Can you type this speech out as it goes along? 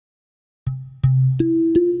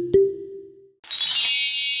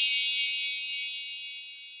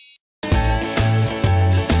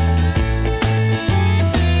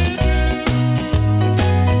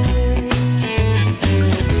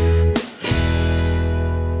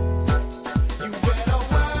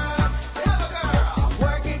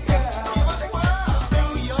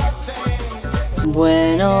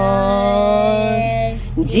Buenos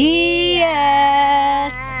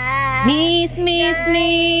días, mis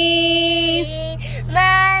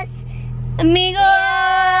más amigos.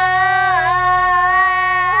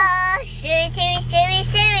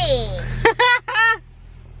 Shiri.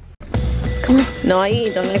 Come on. No,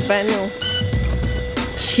 ahí, don't make brand new.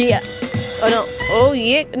 Chia. Oh no. Oh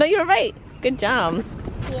yeah. No, you're right. Good job.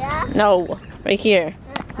 Yeah. No, right here.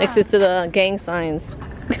 Next to the gang signs.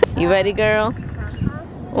 You ready, girl?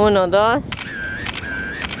 Uno, dos.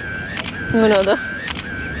 Uno, dos.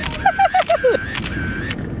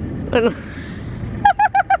 Uno.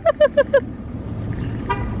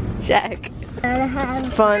 Check.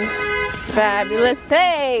 Fun. Fabulous.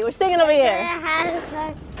 Hey, we're singing over here.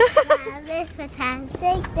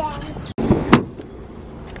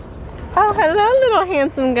 Oh, hello, little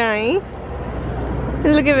handsome guy.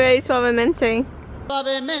 Look at very suavemente.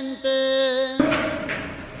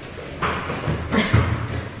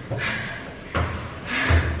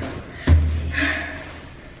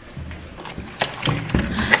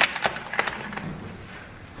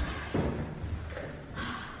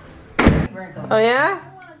 Oh yeah?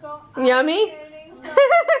 Yummy?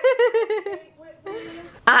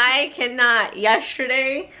 I cannot.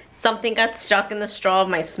 Yesterday, something got stuck in the straw of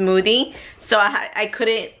my smoothie, so I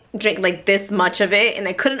couldn't drink like this much of it, and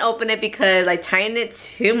I couldn't open it because I tightened it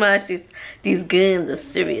too much. These gums are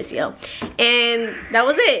serious, yo. And that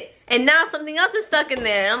was it. And now something else is stuck in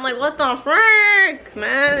there. I'm like, what the frick?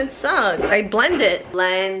 Man, it sucks. I blend it.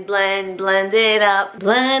 Blend it up.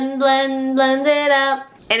 Blend it up.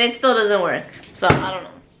 And it still doesn't work. So, I don't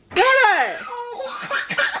know. Get her!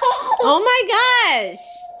 Oh my gosh!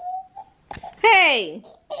 Hey!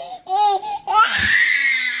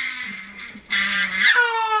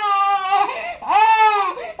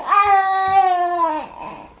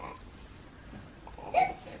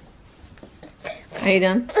 Are you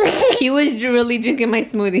done? He was really drinking my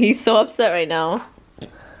smoothie. He's so upset right now.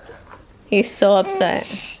 He's so upset.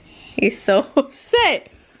 He's so upset.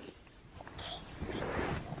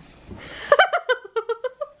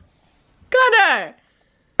 Gunner!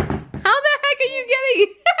 How the heck are you getting?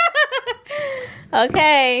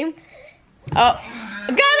 Okay. Oh,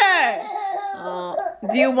 Gunner! Oh,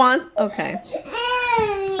 do you want? Okay.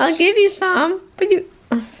 I'll give you some, but you.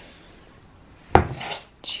 Oh.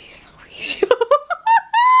 Jeez Louise.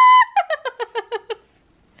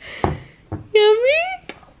 Yummy?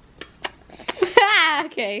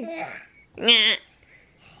 Okay.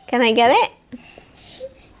 Can I get it?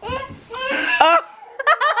 Oh!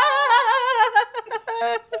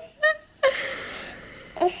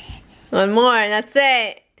 One more, and that's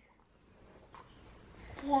it.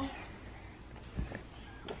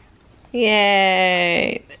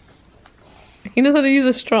 Yay. He knows how to use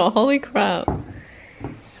a straw. Holy crap.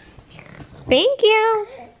 Thank you.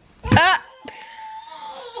 Ah.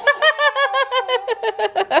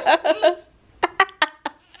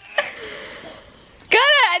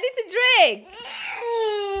 Got it. I need to drink.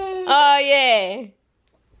 Oh, yeah.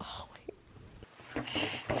 Oh, my.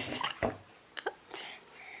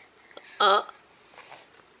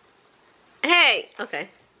 Hey. Okay.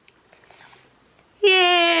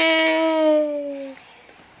 Yay.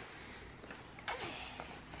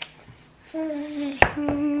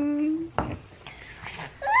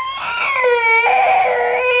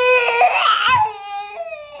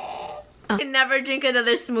 I can never drink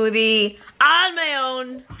another smoothie on my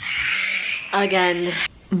own again.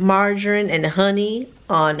 Margarine and honey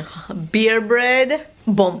on beer bread.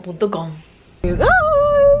 Bomb.com. You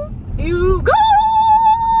guys! You guys!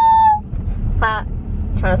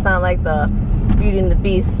 Trying to sound like the Beauty and the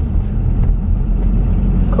Beast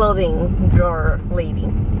clothing drawer lady.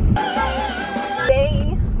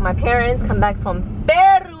 Today, my parents come back from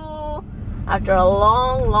Peru after a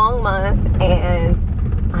long month, and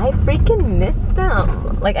I freaking miss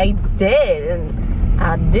them. Like I did, and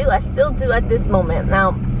I still do at this moment.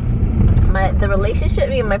 Now, the relationship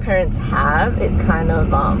me and my parents have is kind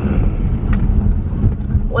of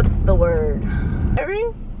what's the word?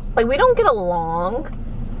 Like we don't get along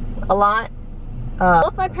a lot.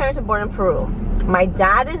 Both my parents were born in Peru. My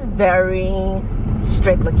dad is very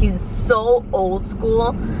strict. Like he's so old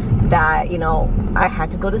school that, you know, I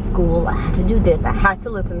had to go to school, I had to do this, I had to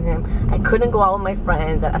listen to him. I couldn't go out with my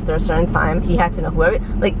friends after a certain time. He had to know whoever.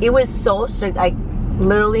 Like it was so strict. I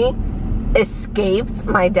literally escaped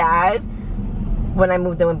my dad when I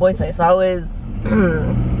moved in with BOYTOY. So I was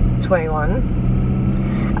 21.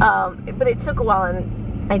 But it took a while,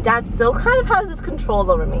 and my dad still kind of has this control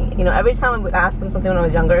over me. You know, every time I would ask him something when I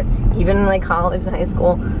was younger, even in like college and high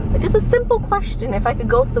school, it's just a simple question, if I could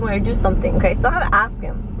go somewhere or do something. Okay, so I had to ask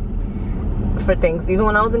him. for things, even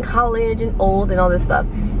when I was in college and old and all this stuff.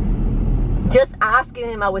 Just asking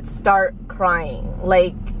him, I would start crying.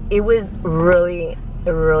 Like, it was really,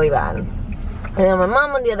 really bad. And then my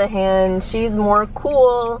mom, on the other hand, she's more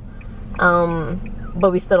cool,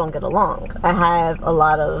 but we still don't get along. I have a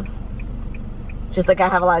lot of, just like I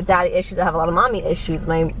have a lot of daddy issues, I have a lot of mommy issues.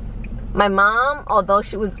 My mom, although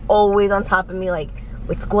she was always on top of me, like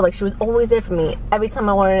with school, like she was always there for me. Every time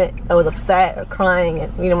I was upset or crying,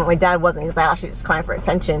 and you know, my dad wasn't. He's like, oh, she's just crying for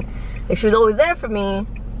attention. Like, she was always there for me,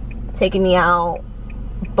 taking me out,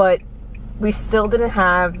 but we still don't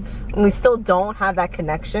have that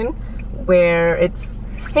connection where it's,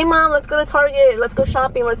 hey mom, let's go to Target, let's go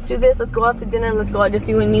shopping, let's do this, let's go out to dinner, let's go out just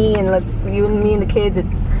you and me, and you and me and the kids.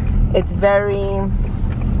 It's very,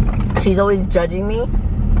 she's always judging me.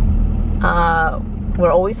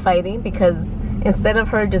 We're always fighting because instead of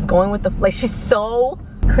her just going with the, like, she's so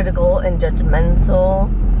critical and judgmental,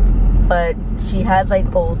 but she has like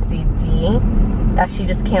OCD that she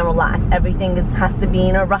just can't relax. Everything has to be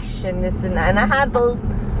in a rush and this and that, and I have those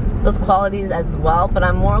qualities as well, but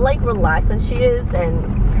I'm more like relaxed than she is,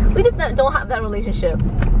 and we just don't have that relationship,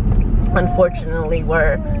 unfortunately,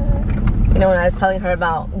 where, you know, when I was telling her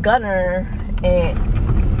about Gunner and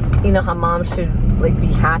you know how mom should like be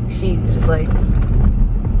happy, she just like,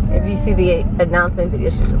 if you see the announcement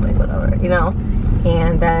video, she's just like whatever, you know.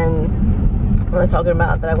 And then when I was talking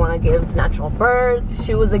about that I want to give natural birth,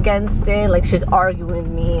 she was against it. Like, she's arguing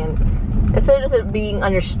with me, and instead of just being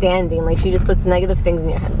understanding, like, she just puts negative things in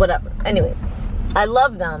your head, whatever. Anyways, I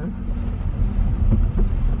love them.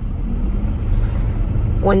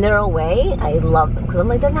 When they're away, I love them because I'm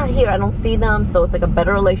like, they're not here, I don't see them, so it's like a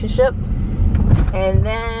better relationship. And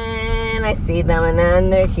then I see them, and then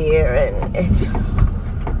they're here, and it's,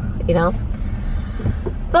 you know.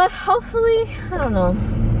 But hopefully, I don't know,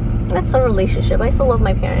 that's a relationship. I still love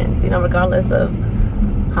my parents, you know, regardless of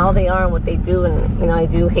how they are and what they do. And you know, I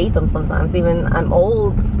do hate them sometimes. Even I'm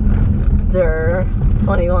older,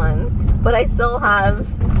 21, but I still have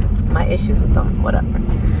my issues with them, whatever.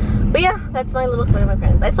 But yeah, that's my little story of my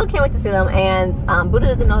parents. I still can't wait to see them, and Buddha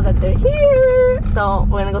doesn't know that they're here, so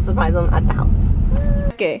we're gonna go surprise them at the house.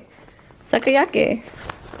 Okay, Sakayake.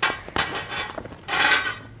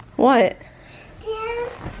 What?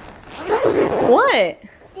 What?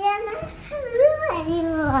 They're not Peru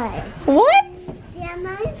anymore. What? They're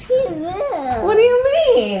not Peru. What do you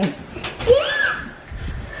mean?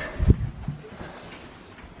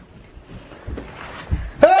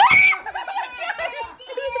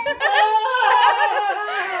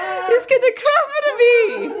 You scared the crap out of me!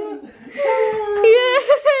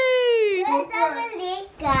 Yay! Where's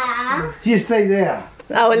Abuelita? She stay there.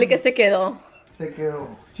 Abuelita se quedó. Se quedó.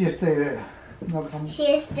 She stay there. No, come.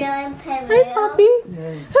 She's still in Peru. Hi, Poppy.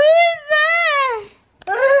 Yeah. Who is that?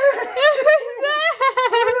 Who is that?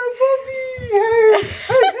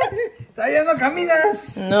 Todavía no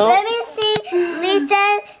caminas. No. Let me see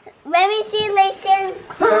Lisa's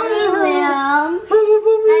clothing room.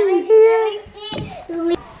 Let me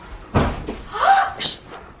see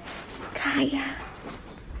Calla.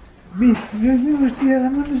 Mira, mi vestida, la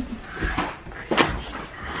mano.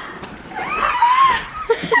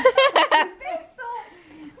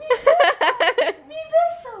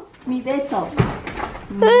 Mi beso.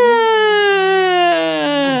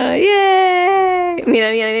 Yay. Mira,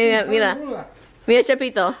 mira, mira, mira. Mira,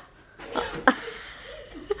 Chapito.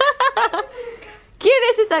 ¿Quién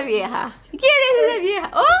es esa vieja? ¿Quién es esa vieja?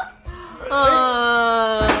 Oh.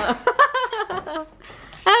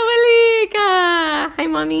 Abuelita. Hi,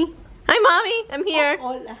 mommy. Hi, mommy. I'm here.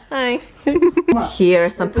 Hola. Hi. Here are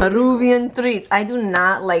some Peruvian treats. I do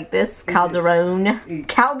not like this calderon.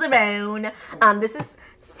 Calderon. This is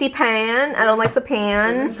Sipan. I don't like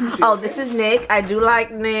Sipan. Oh, this is Nick. I do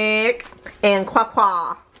like Nick. And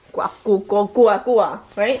Kwa.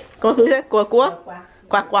 Right? Kwa.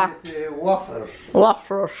 Waffles.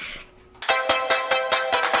 Waffles.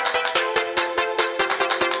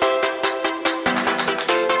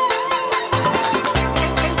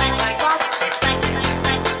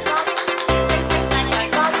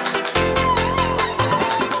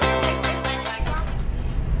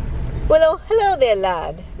 Hello there,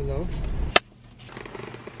 lad. Hello.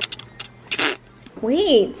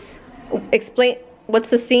 Wait. Explain. What's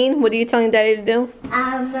the scene? What are you telling Daddy to do?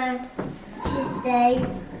 To say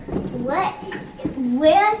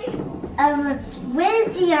where's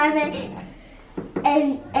Ziana,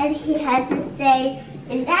 and he has to say,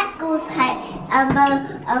 is that ghost hut? I'm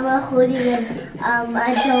holding a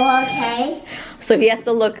door, okay? So he has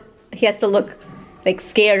to look like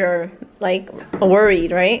scared or like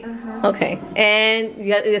worried, right? Okay. And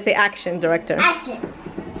you gotta say action, director. Action.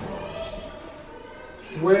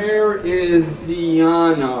 Where is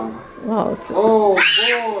Ziana? Whoa, Oh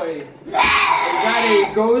boy! Is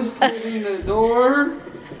that a ghost holding the door?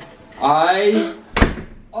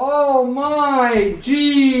 Oh my,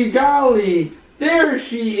 gee golly, there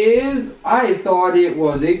she is. I thought it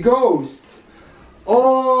was a ghost.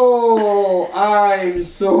 Oh, I'm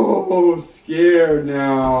so scared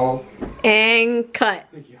now. and cut.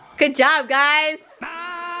 Thank you. Good job, guys.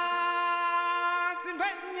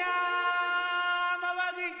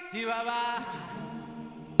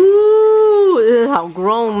 Ooh, this is how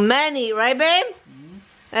grown men eat, right, babe?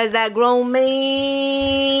 That's that grown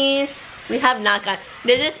man. We have not got.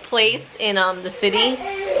 There's this place in the city.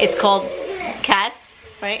 It's called Cats,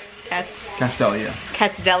 right? Cats. Cat's Deli, yeah.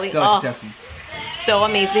 Cat's Deli. Oh, so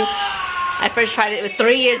amazing. I first tried it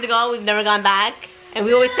 3 years ago. We've never gone back. And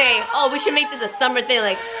we always say, oh, we should make this a summer thing.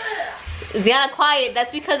 Like, Ziana, quiet.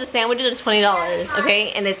 That's because the sandwiches are $20,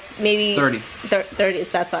 okay? And it's maybe 30. 30.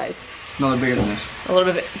 It's that size. No, they're bigger than this. A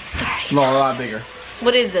little bit. No, a lot bigger.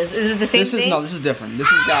 What is this? Is it the same thing? No, this is different. This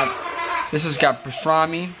has got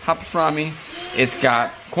pastrami, hot pastrami. It's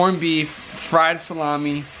got corned beef, fried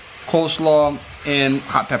salami, coleslaw, and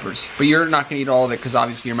hot peppers. But you're not gonna eat all of it because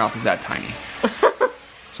obviously your mouth is that tiny.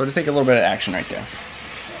 So just take a little bit of action right there.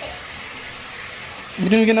 You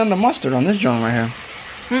didn't get none of the mustard on this joint right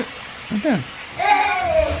here. Okay.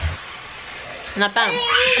 Not bad.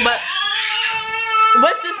 But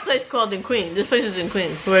what's this place called in Queens? This place is in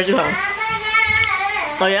Queens. Where's your home?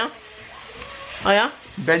 Oh yeah? Oh yeah?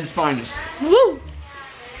 Ben's finest. Woo!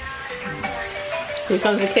 Here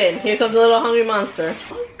comes the kid. Here comes the little hungry monster.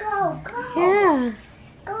 Go. Yeah.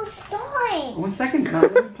 Go story. 1 second. Can I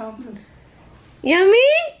let him pound it? Yummy?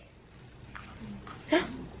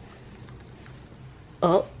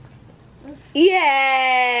 Oh.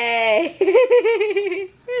 Yay!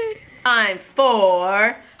 Time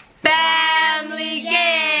for family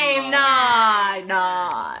game night.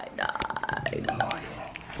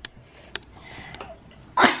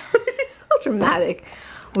 This is so dramatic.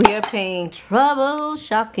 We are playing Trouble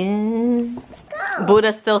Shocking.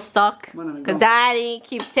 Buddha's still stuck because Daddy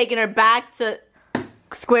keeps taking her back to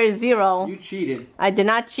square zero. You cheated. I did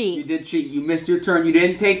not cheat. You did cheat. You missed your turn. You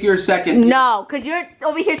didn't take your second. No, because you're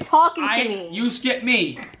over here talking to me. You skipped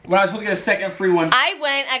me when I was supposed to get a second free one. I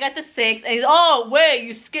went, I got the 6, and he's, oh, wait,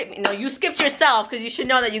 you skipped me. No, you skipped yourself because you should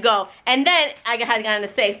know that you go. And then I had gotten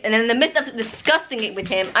a 6. And in the midst of discussing it with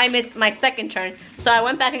him, I missed my second turn. So I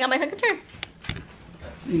went back and got my second turn.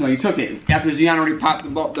 You know, you took it after Ziana already popped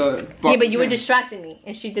the Yeah, but you were distracting me,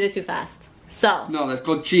 and she did it too fast. So. No, that's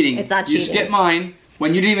called cheating. It's not cheating. You skipped mine.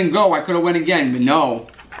 When you didn't even go, I could have went again, but no.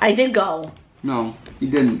 I did go. No, you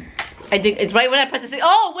didn't. I did. It's right when I pressed the 6.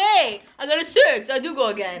 Oh, wait. I got a 6. I do go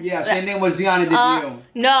again. Yeah, same thing was Ziana did you.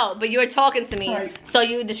 No, but you were talking to me. Right. So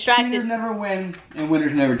you distracted. Cheaters never win, and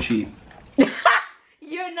winners never cheat.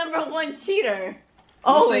 You're #1 cheater.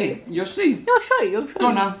 You'll see. I'll show you.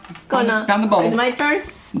 Go now. Go now. Pound the bubble. Is it my turn?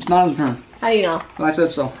 It's not his turn. How do you know? Well, I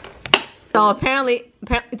said so. So apparently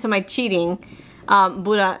to my cheating,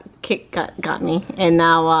 Buddha got me, and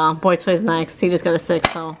now BOYTOY's next. He just got a 6.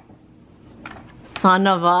 So son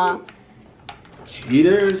of a.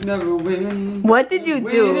 Cheaters never win. What did you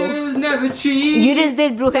do? Winners never cheat. You just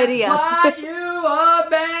did brujeria. That's why you are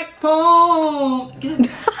back home.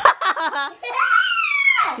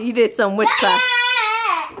 You did some witchcraft.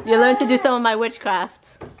 You learned to do some of my witchcraft.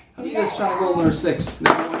 You just try to roll another 6.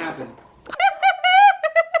 Never what happened.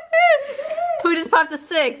 Who just popped a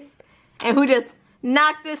 6? And who just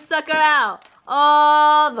knocked this sucker out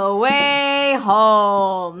all the way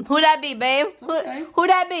home? Who that be, babe? Okay. Who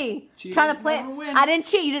that be? Cheaters Trying to plan? never win. I didn't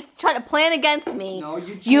cheat. You just tried to plan against me. No,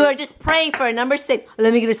 you cheated. You were just praying for a number 6.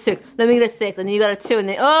 Let me get a 6. Let me get a 6. And then you got a 2. And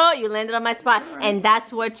then you landed on my spot. Right. And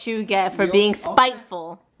that's what you get for being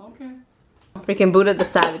spiteful. Okay. Freaking Buddha the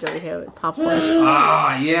Savage over here with popcorn.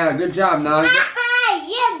 Ah, yeah, good job, Nana.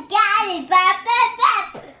 You got it,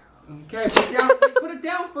 Papa. Okay, put it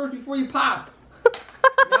down first before you pop.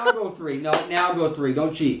 Now go 3. No, now go 3.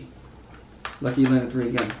 Don't cheat. Lucky you landed 3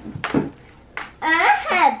 again.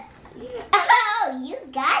 Oh, you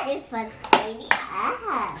got it for Sadie.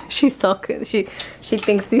 She's so good. She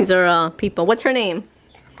thinks these are people. What's her name?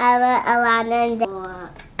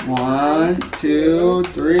 Alana. 1, 2,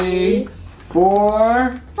 3,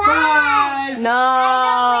 4, 5.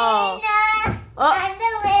 No. Oh. I'm the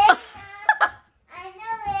winner. I'm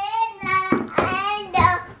the winner. I'm the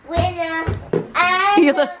winner.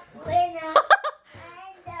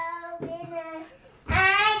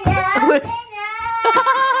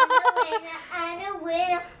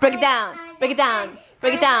 Break it down. Break it down.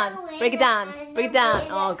 Break it down. Break it down. Break it down.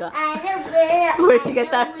 Oh god. I'm the winner. Where'd you get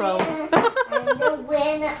that from? I'm the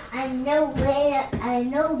winner. I'm the winner. I'm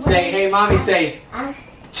the winner. Say, hey, mommy, say.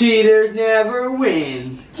 Cheaters never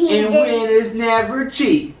win, and winners never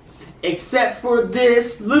cheat. Except for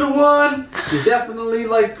this little one, who's definitely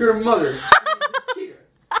like her mother. She's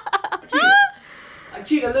a cheater. A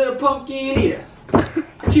cheater, little pumpkin eater.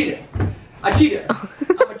 A cheater. A cheater.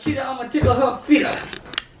 I'm a cheater, I'm gonna tickle her feet.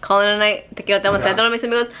 Calling it a night. Te quiero tanto, mis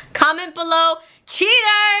amigos. Comment below,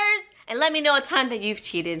 cheaters! And let me know a time that you've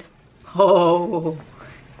cheated. Oh,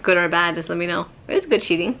 good or bad, just let me know. It's good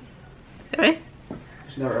cheating. Alright?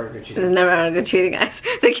 It's never ever good cheating. It's never ever good cheating, guys.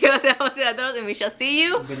 Te quiero tanto, and we shall see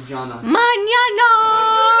you Mañana.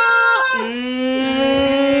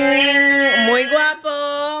 Muy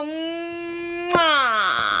guapo.